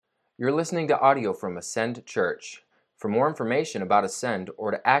You're listening to audio from Ascend Church. For more information about Ascend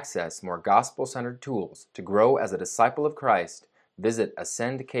or to access more gospel-centered tools to grow as a disciple of Christ, visit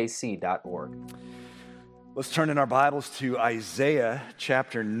ascendkc.org. Let's turn in our Bibles to Isaiah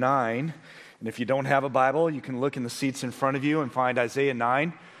chapter 9. And if you don't have a Bible, you can look in the seats in front of you and find Isaiah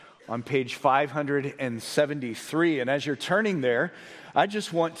 9 on page 573. And as you're turning there, I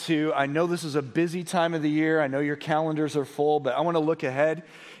know this is a busy time of the year. I know your calendars are full, but I want to look ahead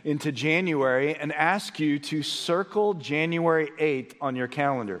into January and ask you to circle January 8th on your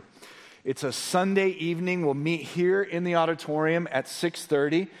calendar. It's a Sunday evening. We'll meet here in the auditorium at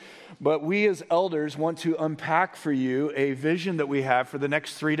 6:30. But we as elders want to unpack for you a vision that we have for the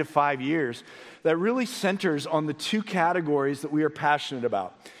next 3 to 5 years that really centers on the two categories that we are passionate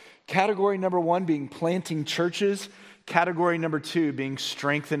about. Category number one being planting churches. Category number two being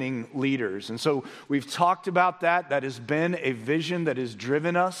strengthening leaders. And so we've talked about that. That has been a vision that has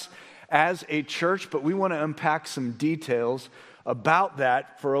driven us as a church, but we want to unpack some details about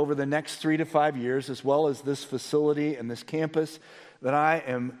that for over the next 3 to 5 years, as well as this facility and this campus that I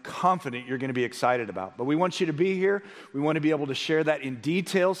am confident you're going to be excited about. But we want you to be here. We want to be able to share that in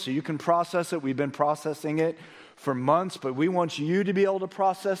detail so you can process it. We've been processing it for months, but we want you to be able to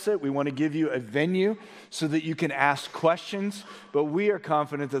process it. We want to give you a venue so that you can ask questions, but we are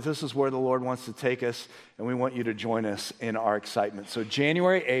confident that this is where the Lord wants to take us, and we want you to join us in our excitement. So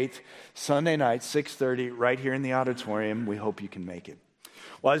January 8th, Sunday night, 6:30, right here in the auditorium. We hope you can make it.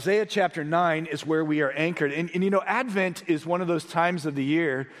 Well, Isaiah chapter 9 is where we are anchored. And you know, Advent is one of those times of the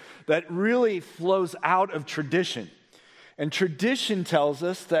year that really flows out of tradition. And tradition tells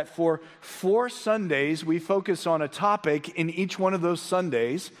us that for 4 Sundays, we focus on a topic in each one of those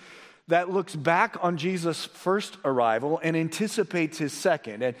Sundays that looks back on Jesus' first arrival and anticipates his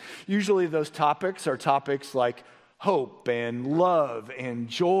second. And usually those topics are topics like hope and love and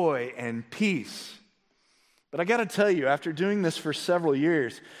joy and peace. But I got to tell you, after doing this for several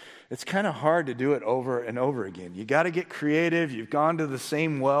years, it's kind of hard to do it over and over again. You got to get creative. You've gone to the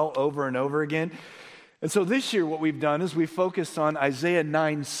same well over and over again. And so this year what we've done is we focused on Isaiah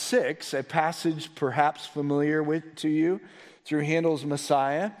 9:6, a passage perhaps familiar to you through Handel's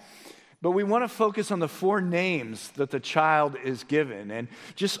Messiah. But we want to focus on the 4 names that the child is given and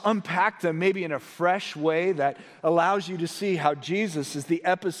just unpack them maybe in a fresh way that allows you to see how Jesus is the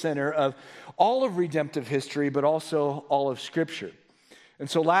epicenter of all of redemptive history, but also all of Scripture. And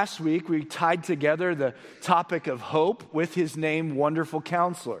so last week we tied together the topic of hope with his name, Wonderful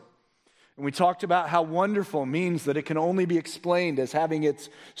Counselor. And we talked about how wonderful means that it can only be explained as having its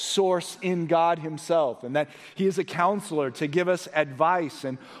source in God himself, and that he is a counselor to give us advice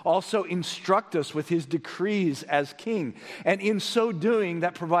and also instruct us with his decrees as king. And in so doing,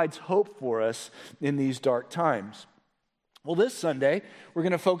 that provides hope for us in these dark times. Well, this Sunday, we're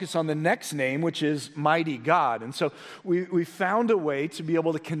going to focus on the next name, which is Mighty God. And so we found a way to be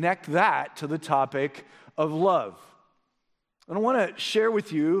able to connect that to the topic of love. And I want to share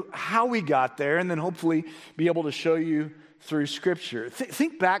with you how we got there and then hopefully be able to show you through Scripture.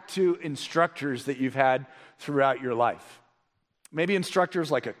 Think back to instructors that you've had throughout your life. Maybe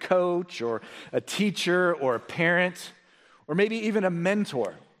instructors like a coach or a teacher or a parent or maybe even a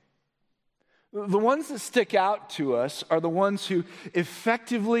mentor. The ones that stick out to us are the ones who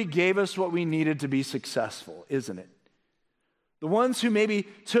effectively gave us what we needed to be successful, isn't it? The ones who maybe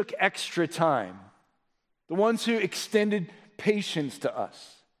took extra time. The ones who extended patience to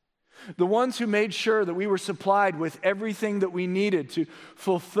us. The ones who made sure that we were supplied with everything that we needed to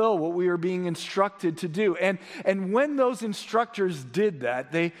fulfill what we were being instructed to do. And when those instructors did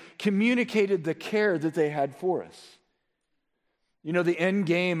that, they communicated the care that they had for us. You know, the end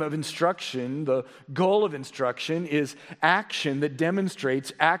game of instruction, the goal of instruction is action that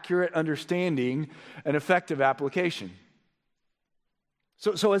demonstrates accurate understanding and effective application.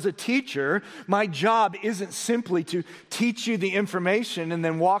 So as a teacher, my job isn't simply to teach you the information and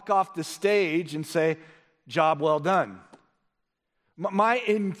then walk off the stage and say, job well done. My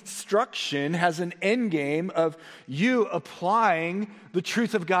instruction has an end game of you applying the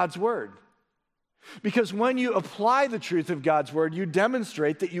truth of God's word. Because when you apply the truth of God's word, you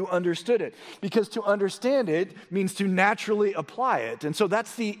demonstrate that you understood it. Because to understand it means to naturally apply it. And so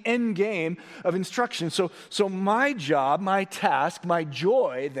that's the end game of instruction. So my job, my task, my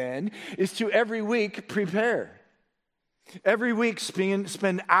joy then is to every week prepare. Every week,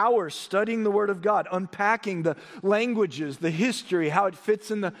 spend hours studying the Word of God, unpacking the languages, the history, how it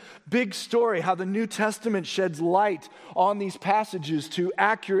fits in the big story, how the New Testament sheds light on these passages to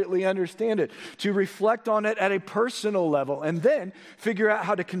accurately understand it, to reflect on it at a personal level, and then figure out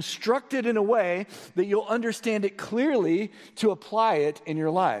how to construct it in a way that you'll understand it clearly to apply it in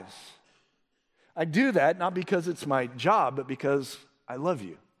your lives. I do that not because it's my job, but because I love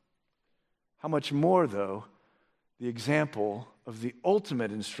you. How much more, though, the example of the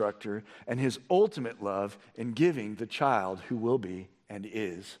ultimate instructor and his ultimate love in giving the child who will be and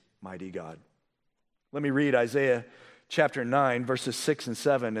is mighty God. Let me read Isaiah chapter 9, verses 6 and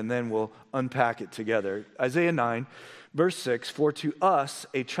 7, and then we'll unpack it together. Isaiah 9, verse 6, "For to us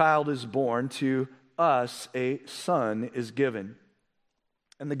a child is born, to us a son is given.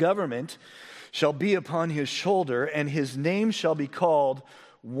 And the government shall be upon his shoulder, and his name shall be called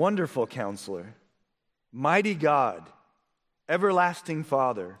Wonderful Counselor, Mighty God, Everlasting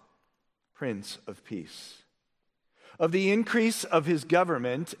Father, Prince of Peace. Of the increase of his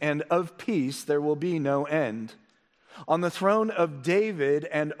government and of peace there will be no end. On the throne of David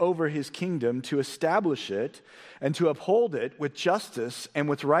and over his kingdom, to establish it and to uphold it with justice and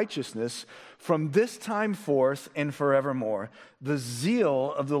with righteousness from this time forth and forevermore. The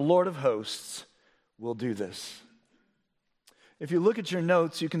zeal of the Lord of hosts will do this." If you look at your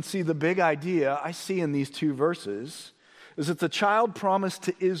notes, you can see the big idea I see in these two verses is that the child promised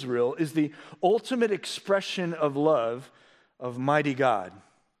to Israel is the ultimate expression of love of mighty God,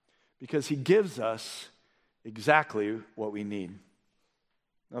 because he gives us exactly what we need.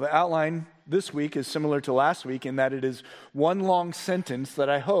 Now, the outline this week is similar to last week in that it is one long sentence that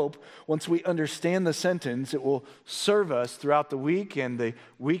I hope, once we understand the sentence, it will serve us throughout the week and the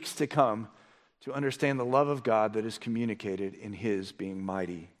weeks to come to understand the love of God that is communicated in his being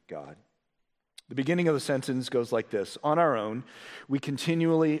mighty God. The beginning of the sentence goes like this: on our own, we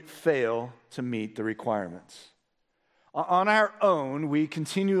continually fail to meet the requirements. On our own, we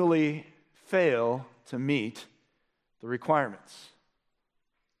continually fail to meet the requirements.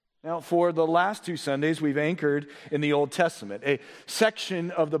 Now, for the last 2 Sundays, we've anchored in the Old Testament, a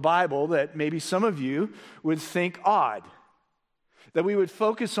section of the Bible that maybe some of you would think odd. That we would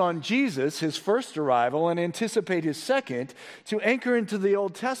focus on Jesus, his first arrival, and anticipate his second. To anchor into the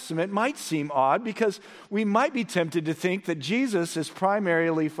Old Testament might seem odd because we might be tempted to think that Jesus is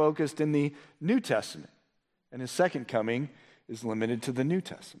primarily focused in the New Testament, and his second coming is limited to the New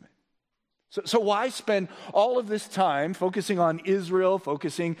Testament. So why spend all of this time focusing on Israel,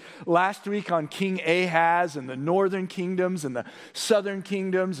 focusing last week on King Ahaz and the northern kingdoms and the southern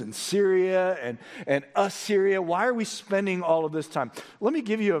kingdoms and Syria and Assyria? Why are we spending all of this time? Let me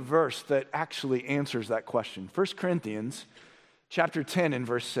give you a verse that actually answers that question. 1 Corinthians chapter 10 and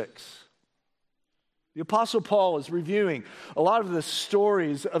verse 6. The Apostle Paul is reviewing a lot of the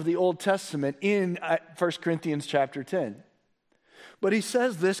stories of the Old Testament in 1 Corinthians chapter 10. But he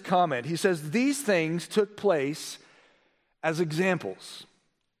says this comment. He says, these things took place as examples.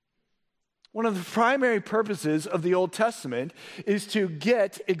 One of the primary purposes of the Old Testament is to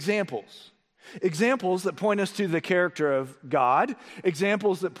get examples. Examples that point us to the character of God,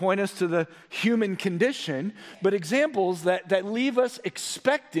 examples that point us to the human condition, but examples that leave us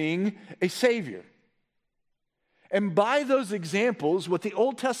expecting a Savior. And by those examples, what the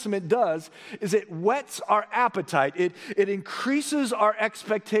Old Testament does is it whets our appetite. It increases our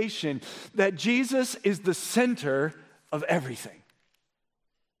expectation that Jesus is the center of everything.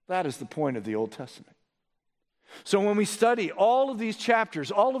 That is the point of the Old Testament. So when we study all of these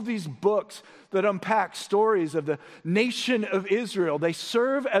chapters, all of these books that unpack stories of the nation of Israel, they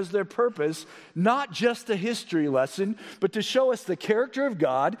serve as their purpose not just a history lesson, but to show us the character of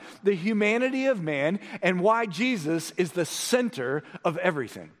God, the humanity of man, and why Jesus is the center of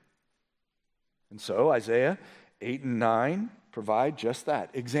everything. And so Isaiah 8 and 9 provide just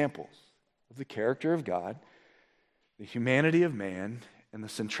that, examples of the character of God, the humanity of man, and the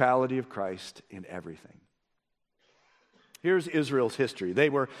centrality of Christ in everything. Here's Israel's history. They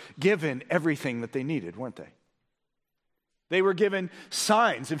were given everything that they needed, weren't they? They were given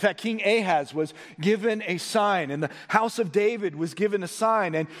signs. In fact, King Ahaz was given a sign, and the house of David was given a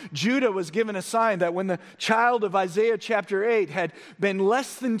sign, and Judah was given a sign that when the child of Isaiah chapter 8 had been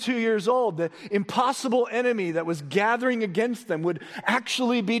less than 2 years old, the impossible enemy that was gathering against them would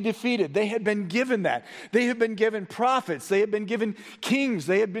actually be defeated. They had been given that. They had been given prophets. They had been given kings.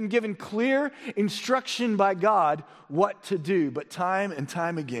 They had been given clear instruction by God what to do. But time and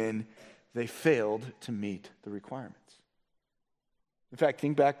time again, they failed to meet the requirements. In fact,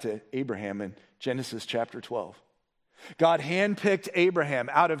 think back to Abraham in Genesis chapter 12. God handpicked Abraham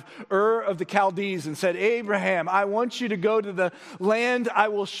out of Ur of the Chaldees and said, Abraham, I want you to go to the land I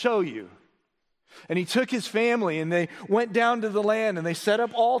will show you. And he took his family and they went down to the land and they set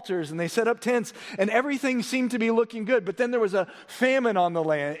up altars and they set up tents and everything seemed to be looking good. But then there was a famine in the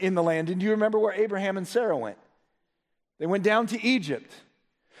land. And do you remember where Abraham and Sarah went? They went down to Egypt.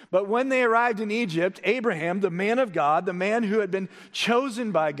 But when they arrived in Egypt, Abraham, the man of God, the man who had been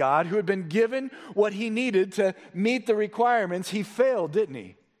chosen by God, who had been given what he needed to meet the requirements, he failed, didn't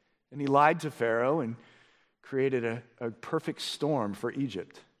he? And he lied to Pharaoh and created a perfect storm for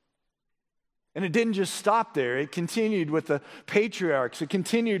Egypt. And it didn't just stop there. It continued with the patriarchs. It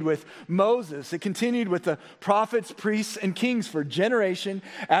continued with Moses. It continued with the prophets, priests, and kings for generation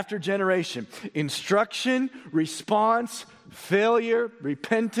after generation. Instruction, response, failure,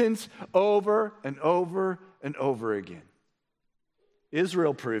 repentance, over and over and over again.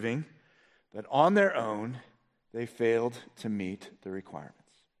 Israel proving that on their own, they failed to meet the requirements.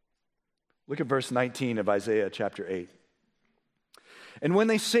 Look at verse 19 of Isaiah chapter 8. And when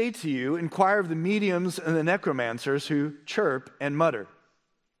they say to you, inquire of the mediums and the necromancers who chirp and mutter.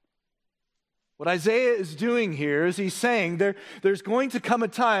 What Isaiah is doing here is he's saying there's going to come a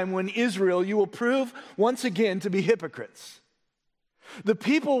time when Israel, you will prove once again to be hypocrites. The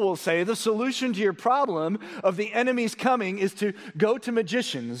people will say the solution to your problem of the enemy's coming is to go to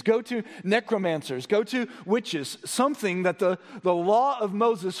magicians, go to necromancers, go to witches, something that the law of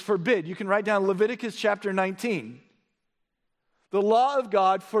Moses forbid. You can write down Leviticus chapter 19. The law of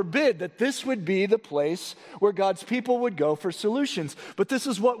God forbid that this would be the place where God's people would go for solutions. But this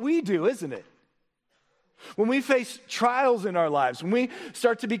is what we do, isn't it? When we face trials in our lives, when we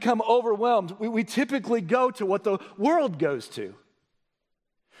start to become overwhelmed, we typically go to what the world goes to.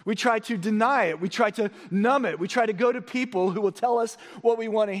 We try to deny it. We try to numb it. We try to go to people who will tell us what we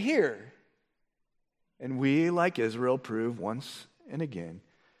want to hear. And we, like Israel, prove once and again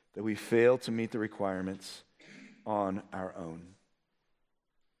that we fail to meet the requirements on our own.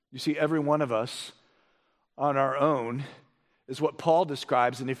 You see, every one of us on our own is what Paul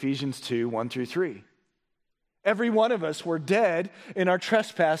describes in Ephesians 2, 1 through 3. Every one of us were dead in our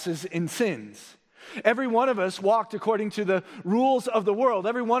trespasses and sins. Every one of us walked according to the rules of the world.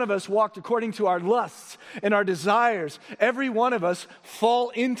 Every one of us walked according to our lusts and our desires. Every one of us fall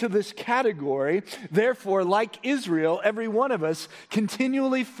into this category. Therefore, like Israel, every one of us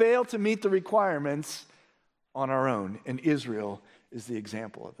continually fail to meet the requirements on our own. And Israel is the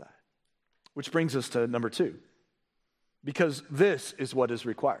example of that. Which brings us to number 2. Because this is what is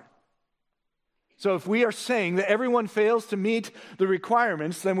required. So if we are saying that everyone fails to meet the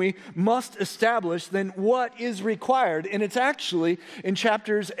requirements, then we must establish then what is required. And it's actually in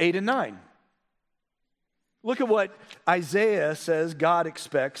chapters 8 and 9. Look at what Isaiah says God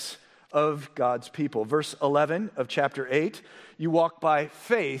expects of God's people. Verse 11 of chapter 8, you walk by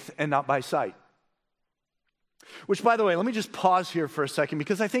faith and not by sight. Which, by the way, let me just pause here for a second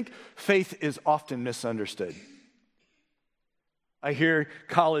because I think faith is often misunderstood. I hear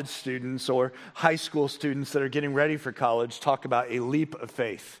college students or high school students that are getting ready for college talk about a leap of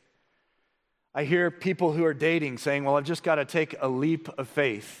faith. I hear people who are dating saying, well, I've just got to take a leap of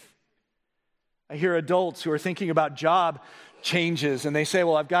faith. I hear adults who are thinking about job changes and they say,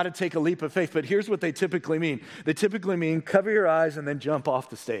 well, I've got to take a leap of faith. But here's what they typically mean. They typically mean cover your eyes and then jump off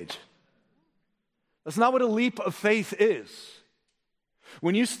the stage. That's not what a leap of faith is.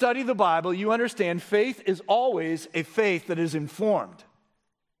 When you study the Bible, you understand faith is always a faith that is informed.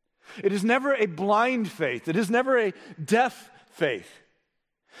 It is never a blind faith. It is never a deaf faith.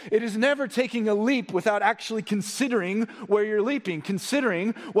 It is never taking a leap without actually considering where you're leaping,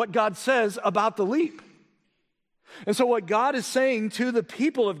 considering what God says about the leap. And so what God is saying to the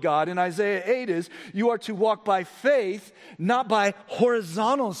people of God in Isaiah 8 is, you are to walk by faith, not by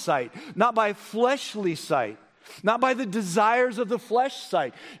horizontal sight, not by fleshly sight, not by the desires of the flesh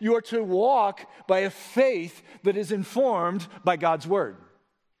sight. You are to walk by a faith that is informed by God's word.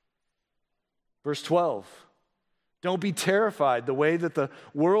 Verse 12, don't be terrified the way that the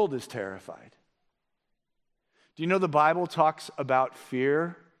world is terrified. Do you know the Bible talks about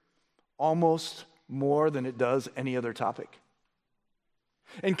fear almost more than it does any other topic?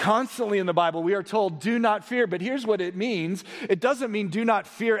 And constantly in the Bible, we are told, do not fear. But here's what it means. It doesn't mean do not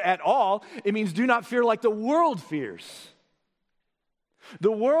fear at all. It means do not fear like the world fears.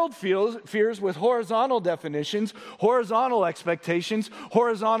 The world fears with horizontal definitions, horizontal expectations,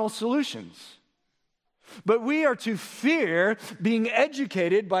 horizontal solutions. But we are to fear being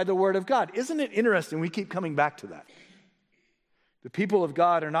educated by the Word of God. Isn't it interesting? We keep coming back to that. The people of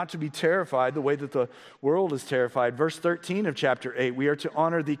God are not to be terrified the way that the world is terrified. Verse 13 of chapter 8, we are to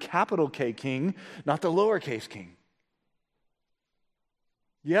honor the capital K king, not the lowercase king.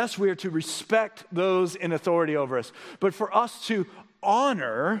 Yes, we are to respect those in authority over us. But for us to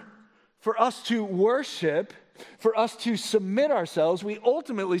honor, for us to worship, for us to submit ourselves, we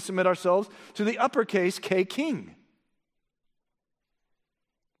ultimately submit ourselves to the uppercase K, King.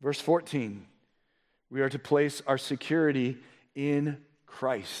 Verse 14, we are to place our security in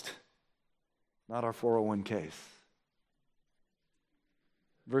Christ, not our 401ks.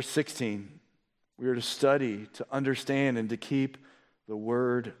 Verse 16, we are to study, to understand, and to keep the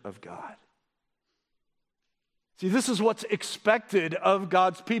Word of God. See, this is what's expected of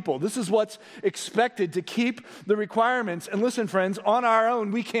God's people. This is what's expected to keep the requirements. And listen, friends, on our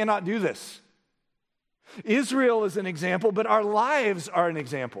own, we cannot do this. Israel is an example, but our lives are an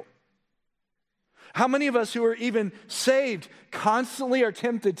example. How many of us who are even saved constantly are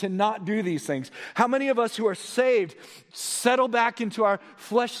tempted to not do these things? How many of us who are saved settle back into our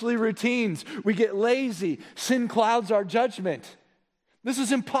fleshly routines? We get lazy. Sin clouds our judgment. This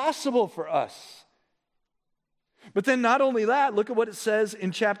is impossible for us. But then not only that, look at what it says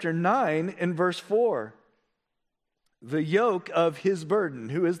in chapter 9 in verse 4. The yoke of his burden.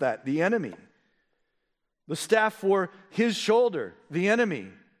 Who is that? The enemy. The staff for his shoulder. The enemy.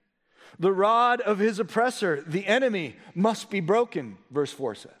 The rod of his oppressor. The enemy must be broken, verse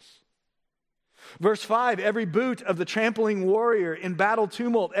 4 says. Verse 5, every boot of the trampling warrior in battle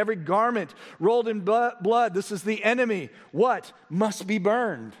tumult, every garment rolled in blood, this is the enemy. What? Must be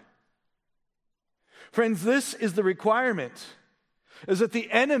burned. Friends, this is the requirement, is that the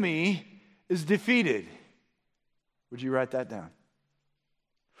enemy is defeated. Would you write that down?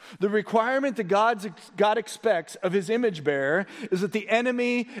 The requirement that God expects of his image bearer is that the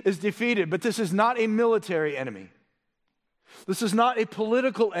enemy is defeated. But this is not a military enemy. This is not a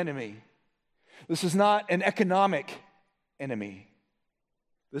political enemy. This is not an economic enemy.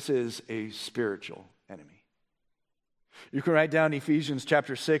 This is a spiritual enemy. You can write down Ephesians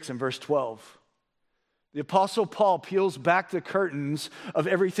chapter 6 and verse 12. The Apostle Paul peels back the curtains of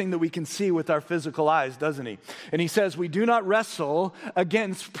everything that we can see with our physical eyes, doesn't he? And he says, we do not wrestle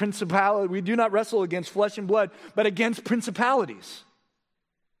against principalities, we do not wrestle against flesh and blood, but against principalities.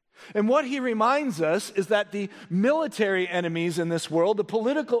 And what he reminds us is that the military enemies in this world, the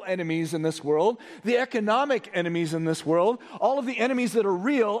political enemies in this world, the economic enemies in this world, all of the enemies that are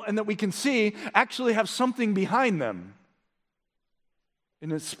real and that we can see actually have something behind them.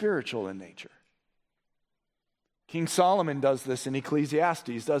 And it's spiritual in nature. King Solomon does this in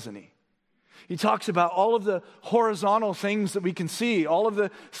Ecclesiastes, doesn't he? He talks about all of the horizontal things that we can see, all of the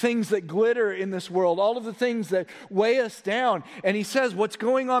things that glitter in this world, all of the things that weigh us down. And he says what's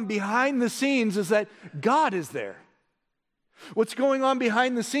going on behind the scenes is that God is there. What's going on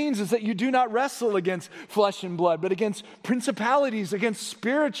behind the scenes is that you do not wrestle against flesh and blood, but against principalities, against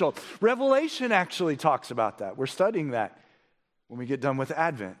spiritual. Revelation actually talks about that. We're studying that when we get done with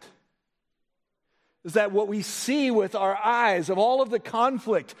Advent. Is that what we see with our eyes of all of the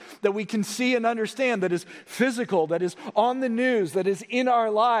conflict that we can see and understand that is physical, that is on the news, that is in our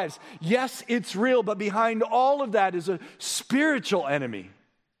lives. Yes, it's real, but behind all of that is a spiritual enemy.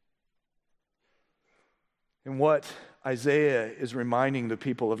 And what Isaiah is reminding the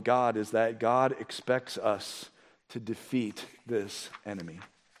people of God is that God expects us to defeat this enemy.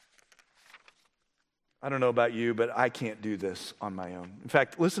 I don't know about you, but I can't do this on my own. In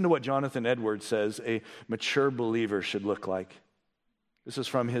fact, listen to what Jonathan Edwards says a mature believer should look like. This is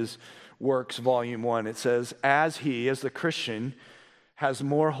from his Works, Volume 1. It says, as the Christian, has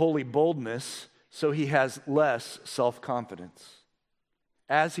more holy boldness, so he has less self-confidence.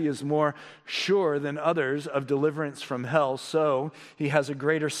 As he is more sure than others of deliverance from hell, so he has a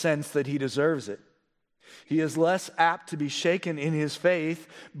greater sense that he deserves it. He is less apt to be shaken in his faith,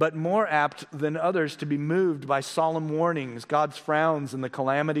 but more apt than others to be moved by solemn warnings, God's frowns, and the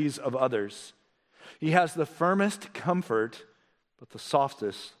calamities of others. He has the firmest comfort, but the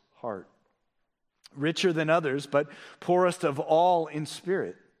softest heart. Richer than others, but poorest of all in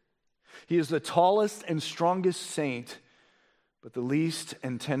spirit. He is the tallest and strongest saint, but the least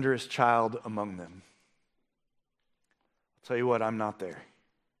and tenderest child among them. I'll tell you what, I'm not there.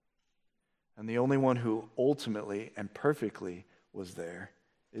 And the only one who ultimately and perfectly was there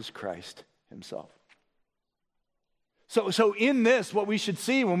is Christ himself. So in this, what we should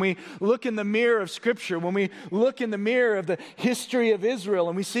see when we look in the mirror of Scripture, when we look in the mirror of the history of Israel,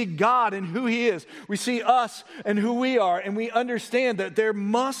 and we see God and who he is, we see us and who we are, and we understand that there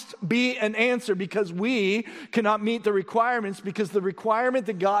must be an answer because we cannot meet the requirements, because the requirement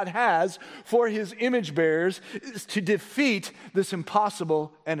that God has for his image bearers is to defeat this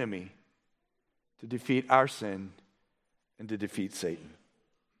impossible enemy, to defeat our sin and to defeat Satan.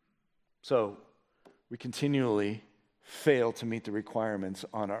 So we continually fail to meet the requirements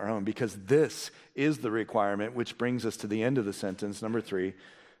on our own, because this is the requirement, which brings us to the end of the sentence, number 3.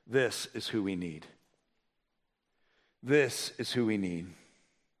 This is who we need. This is who we need.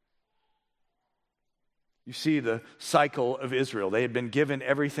 You see the cycle of Israel. They had been given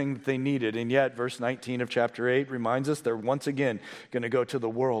everything that they needed, and yet verse 19 of chapter 8 reminds us they're once again going to go to the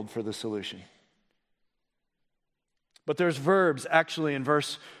world for the solution. But there's verbs actually in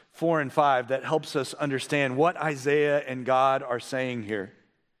verse 4 and 5 that helps us understand what Isaiah and God are saying here.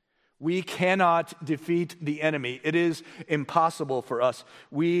 We cannot defeat the enemy. It is impossible for us.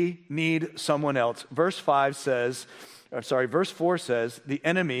 We need someone else. Verse 4 says, the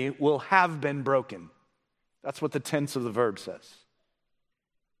enemy will have been broken. That's what the tense of the verb says.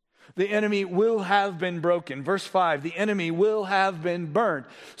 The enemy will have been broken. Verse 5, the enemy will have been burned.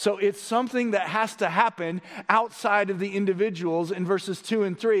 So it's something that has to happen outside of the individuals in verses 2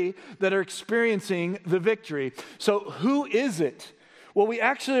 and 3 that are experiencing the victory. So who is it? Well, we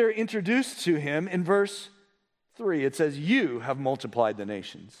actually are introduced to him in verse 3. It says, you have multiplied the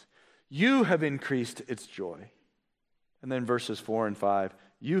nations. You have increased its joy. And then verses 4 and 5,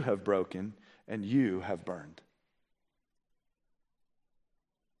 you have broken and you have burned.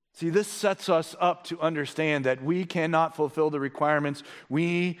 See, this sets us up to understand that we cannot fulfill the requirements.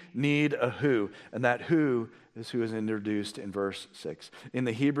 We need a who, and that who is introduced in verse 6. In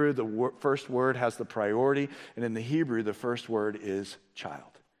the Hebrew, the first word has the priority, and in the Hebrew, the first word is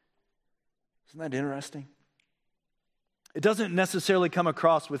child. Isn't that interesting? It doesn't necessarily come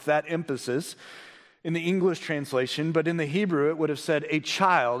across with that emphasis in the English translation, but in the Hebrew, it would have said a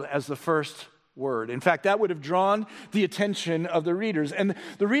child as the first word. In fact, that would have drawn the attention of the readers. And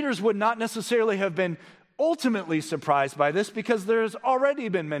the readers would not necessarily have been ultimately surprised by this, because there's already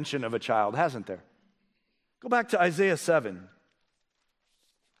been mention of a child, hasn't there? Go back to Isaiah 7.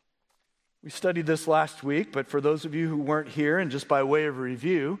 We studied this last week, but for those of you who weren't here, and just by way of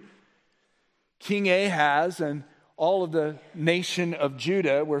review, King Ahaz and all of the nation of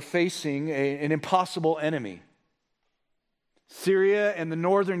Judah were facing an impossible enemy. Syria and the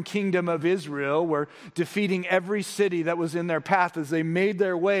northern kingdom of Israel were defeating every city that was in their path as they made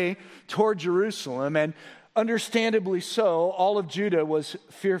their way toward Jerusalem. And understandably so, all of Judah was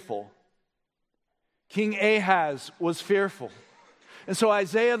fearful. King Ahaz was fearful. And so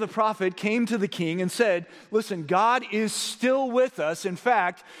Isaiah the prophet came to the king and said, listen, God is still with us. In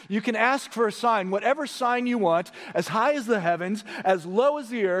fact, you can ask for a sign, whatever sign you want, as high as the heavens, as low as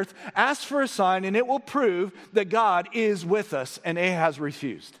the earth, ask for a sign and it will prove that God is with us. And Ahaz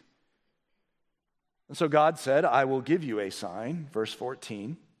refused. And so God said, I will give you a sign. Verse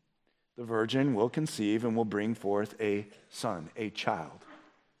 14, the virgin will conceive and will bring forth a son, a child.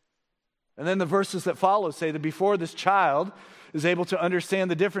 And then the verses that follow say that before this child is able to understand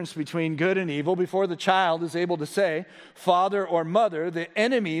the difference between good and evil, before the child is able to say, father or mother, the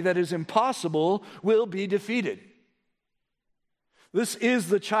enemy that is impossible will be defeated. This is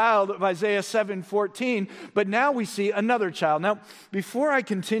the child of Isaiah 7:14, but now we see another child. Now, before I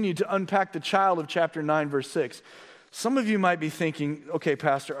continue to unpack the child of chapter 9, verse 6, some of you might be thinking, okay,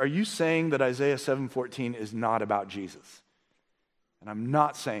 Pastor, are you saying that Isaiah 7:14 is not about Jesus? And I'm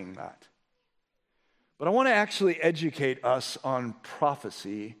not saying that. But I want to actually educate us on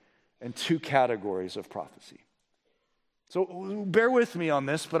prophecy and two categories of prophecy. So bear with me on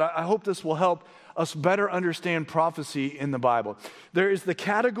this, but I hope this will help us better understand prophecy in the Bible. There is the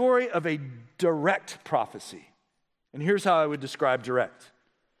category of a direct prophecy. And here's how I would describe direct.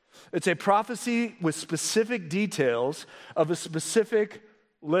 It's a prophecy with specific details of a specific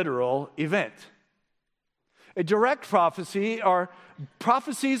literal event. A direct prophecy are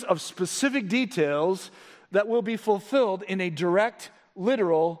prophecies of specific details that will be fulfilled in a direct,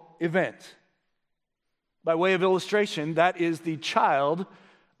 literal event. By way of illustration, that is the child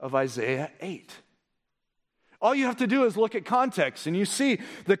of Isaiah 8. All you have to do is look at context, and you see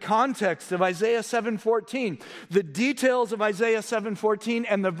the context of Isaiah 7:14. The details of Isaiah 7:14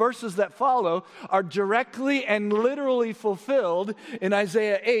 and the verses that follow are directly and literally fulfilled in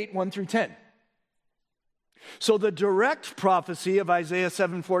Isaiah 8, 1 through 10. So the direct prophecy of Isaiah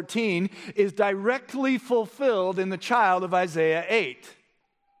 7:14 is directly fulfilled in the child of Isaiah 8.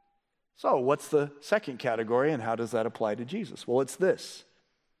 So what's the second category, and how does that apply to Jesus? Well, it's this: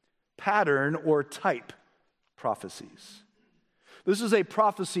 pattern or type prophecies. This is a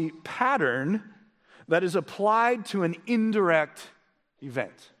prophecy pattern that is applied to an indirect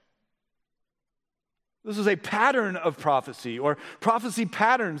event. This is a pattern of prophecy, or prophecy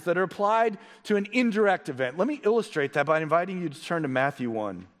patterns that are applied to an indirect event. Let me illustrate that by inviting you to turn to Matthew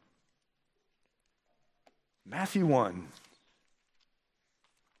 1. Matthew 1.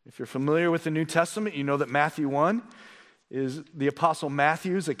 If you're familiar with the New Testament, you know that Matthew 1 is the Apostle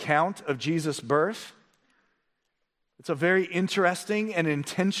Matthew's account of Jesus' birth. It's a very interesting and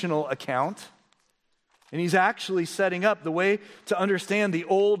intentional account. And he's actually setting up the way to understand the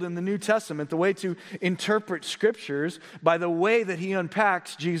Old and the New Testament, the way to interpret scriptures by the way that he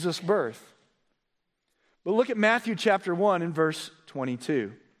unpacks Jesus' birth. But look at Matthew chapter 1 and verse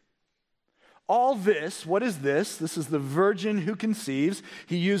 22. All this, what is this? This is the virgin who conceives.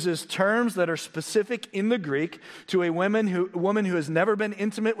 He uses terms that are specific in the Greek to a woman who has never been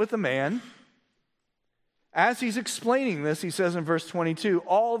intimate with a man. As he's explaining this, he says in verse 22,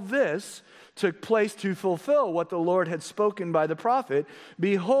 all this took place to fulfill what the Lord had spoken by the prophet.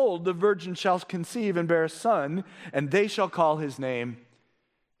 Behold, the virgin shall conceive and bear a son, and they shall call his name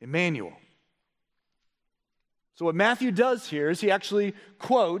Emmanuel. So what Matthew does here is he actually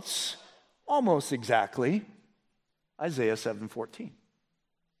quotes almost exactly Isaiah 7:14.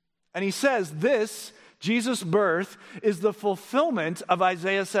 And he says this, Jesus' birth, is the fulfillment of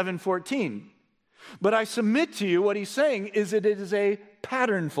Isaiah 7:14. But I submit to you what he's saying is that it is a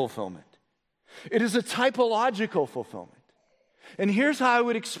pattern fulfillment. It is a typological fulfillment. And here's how I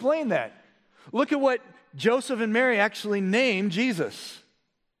would explain that. Look at what Joseph and Mary actually named Jesus.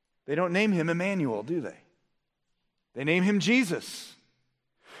 They don't name him Emmanuel, do they? They name him Jesus.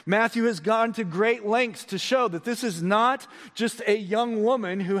 Matthew has gone to great lengths to show that this is not just a young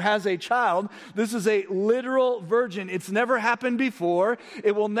woman who has a child. This is a literal virgin. It's never happened before.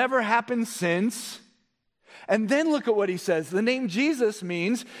 It will never happen since. And then look at what he says. The name Jesus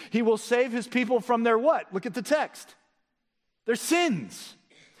means he will save his people from their what? Look at the text. Their sins.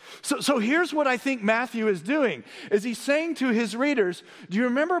 So here's what I think Matthew is doing, is he's saying to his readers, do you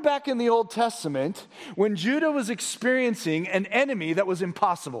remember back in the Old Testament when Judah was experiencing an enemy that was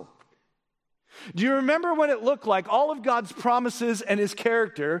impossible? Do you remember when it looked like all of God's promises and his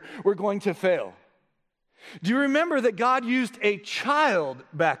character were going to fail? Do you remember that God used a child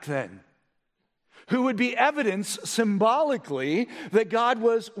back then who would be evidence symbolically that God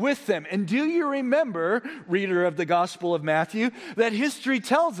was with them? And do you remember, reader of the Gospel of Matthew, that history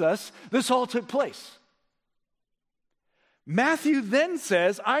tells us this all took place? Matthew then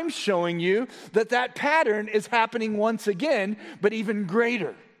says, I'm showing you that pattern is happening once again, but even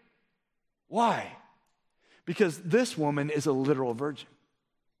greater. Why? Because this woman is a literal virgin.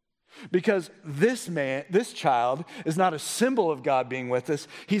 Because this child is not a symbol of God being with us.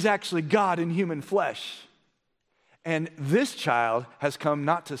 He's actually God in human flesh. And this child has come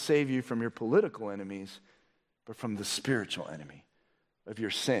not to save you from your political enemies, but from the spiritual enemy of your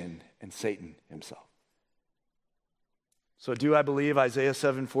sin and Satan himself. So do I believe Isaiah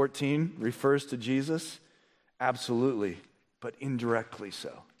 7:14 refers to Jesus? Absolutely, but indirectly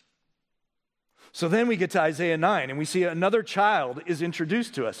so. So then we get to Isaiah 9, and we see another child is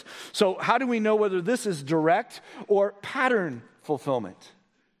introduced to us. So how do we know whether this is direct or pattern fulfillment?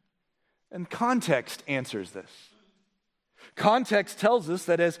 And context answers this. Context tells us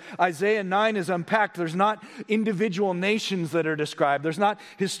that as Isaiah 9 is unpacked, there's not individual nations that are described. There's not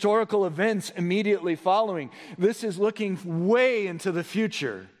historical events immediately following. This is looking way into the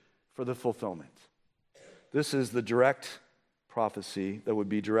future for the fulfillment. This is the direct prophecy that would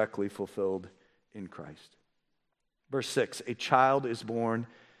be directly fulfilled in Christ. Verse 6, a child is born,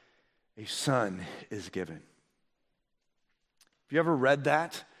 a son is given. Have you ever read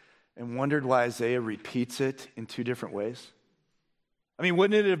that and wondered why Isaiah repeats it in two different ways? I mean,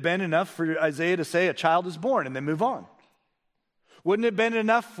 wouldn't it have been enough for Isaiah to say a child is born and then move on? Wouldn't it have been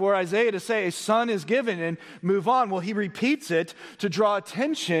enough for Isaiah to say a son is given and move on? Well, he repeats it to draw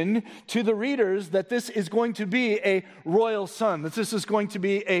attention to the readers that this is going to be a royal son, that this is going to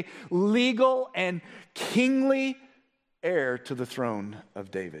be a legal and kingly heir to the throne of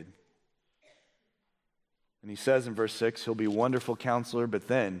David. And he says in verse 6, he'll be wonderful counselor, but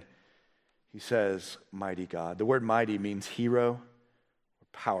then he says, mighty God. The word mighty means hero or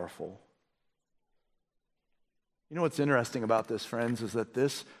powerful. You know what's interesting about this, friends, is that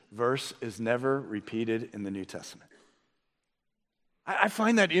this verse is never repeated in the New Testament. I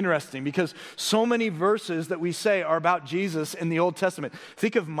find that interesting because so many verses that we say are about Jesus in the Old Testament.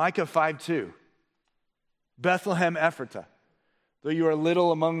 Think of Micah 5:2. Bethlehem Ephratah, though you are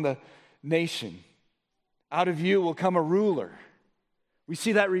little among the nation, out of you will come a ruler. We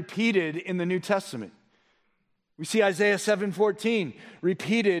see that repeated in the New Testament. We see Isaiah 7:14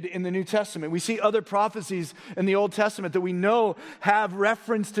 repeated in the New Testament. We see other prophecies in the Old Testament that we know have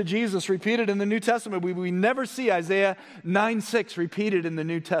reference to Jesus repeated in the New Testament. We never see Isaiah 9:6 repeated in the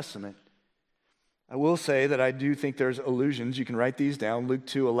New Testament. I will say that I do think there's allusions. You can write these down. Luke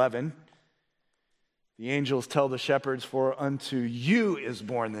 2:11. The angels tell the shepherds, for unto you is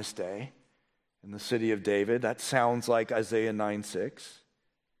born this day in the city of David. That sounds like Isaiah 9:6.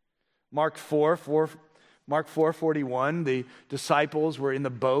 Mark 4:41, the disciples were in the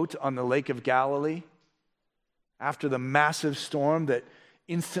boat on the Lake of Galilee. After the massive storm that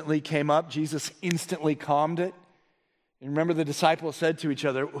instantly came up, Jesus instantly calmed it. And remember, the disciples said to each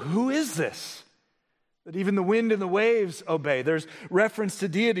other, "Who is this that even the wind and the waves obey?" There's reference to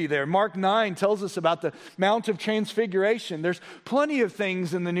deity there. Mark 9 tells us about the Mount of Transfiguration. There's plenty of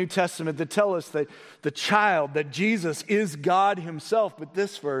things in the New Testament that tell us that that Jesus is God himself. But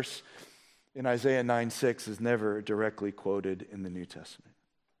this verse in Isaiah 9:6 is never directly quoted in the New Testament.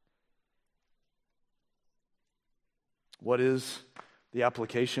 What is the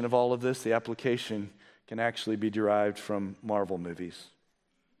application of all of this? The application can actually be derived from Marvel movies.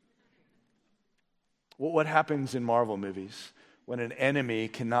 What happens in Marvel movies when an enemy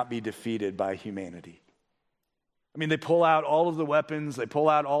cannot be defeated by humanity? I mean, they pull out all of the weapons, they pull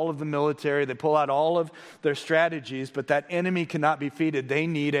out all of the military, they pull out all of their strategies, but that enemy cannot be defeated. They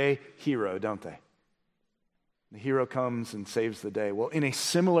need a hero, don't they? The hero comes and saves the day. Well, in a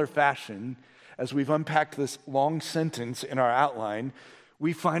similar fashion, as we've unpacked this long sentence in our outline,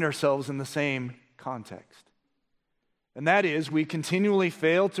 we find ourselves in the same context. And that is, we continually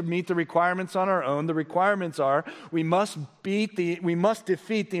fail to meet the requirements on our own. The requirements are we must defeat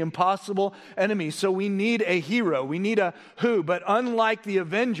the impossible enemy. So we need a hero. We need a who. But unlike the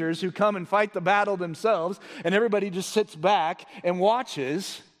Avengers who come and fight the battle themselves and everybody just sits back and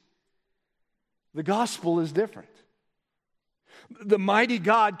watches, the gospel is different. The mighty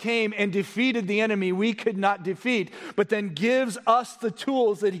God came and defeated the enemy we could not defeat, but then gives us the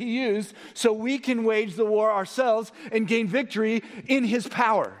tools that he used so we can wage the war ourselves and gain victory in his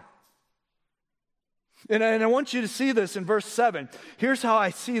power. And I want you to see this in verse 7. Here's how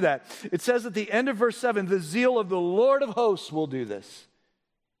I see that. It says at the end of verse 7, the zeal of the Lord of hosts will do this.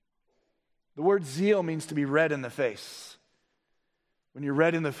 The word zeal means to be red in the face. When you're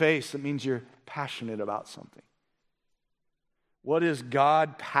red in the face, it means you're passionate about something. What is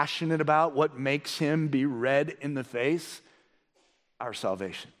God passionate about? What makes him be red in the face? Our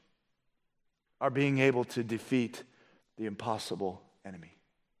salvation. Our being able to defeat the impossible enemy.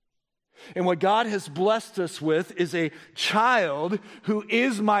 And what God has blessed us with is a child who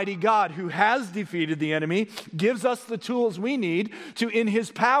is mighty God, who has defeated the enemy, gives us the tools we need to, in his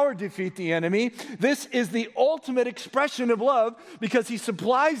power, defeat the enemy. This is the ultimate expression of love because he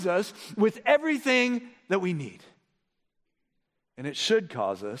supplies us with everything that we need. And it should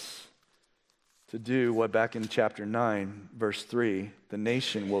cause us to do what back in chapter 9, verse 3, the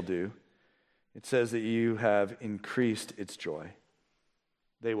nation will do. It says that you have increased its joy.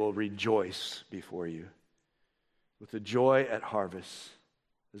 They will rejoice before you with the joy at harvest,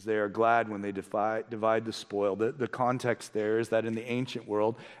 as they are glad when they divide the spoil. The context there is that in the ancient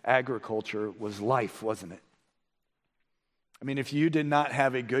world, agriculture was life, wasn't it? I mean, if you did not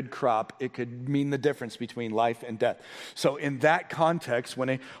have a good crop, it could mean the difference between life and death. So in that context, when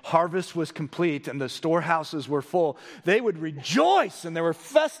a harvest was complete and the storehouses were full, they would rejoice and there were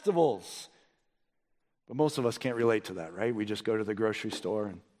festivals. But most of us can't relate to that, right? We just go to the grocery store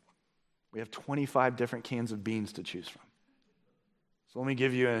and we have 25 different cans of beans to choose from. So let me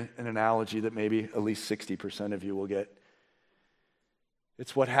give you an analogy that maybe at least 60% of you will get.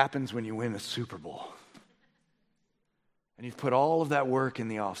 It's what happens when you win a Super Bowl. And you've put all of that work in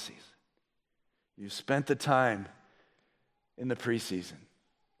the offseason. You've spent the time in the preseason.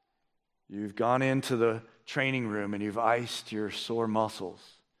 You've gone into the training room and you've iced your sore muscles.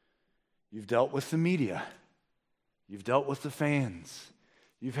 You've dealt with the media. You've dealt with the fans.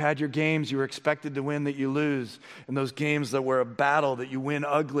 You've had your games you were expected to win that you lose, and those games that were a battle that you win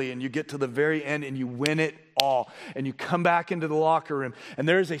ugly, and you get to the very end and you win it all. And you come back into the locker room and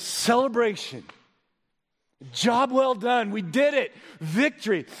there is a celebration. Job well done. We did it.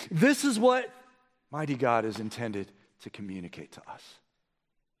 Victory. This is what mighty God is intended to communicate to us.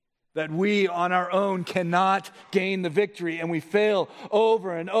 That we on our own cannot gain the victory, and we fail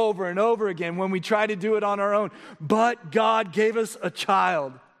over and over and over again when we try to do it on our own. But God gave us a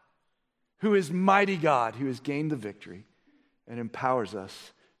child who is mighty God, who has gained the victory and empowers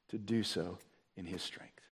us to do so in his strength.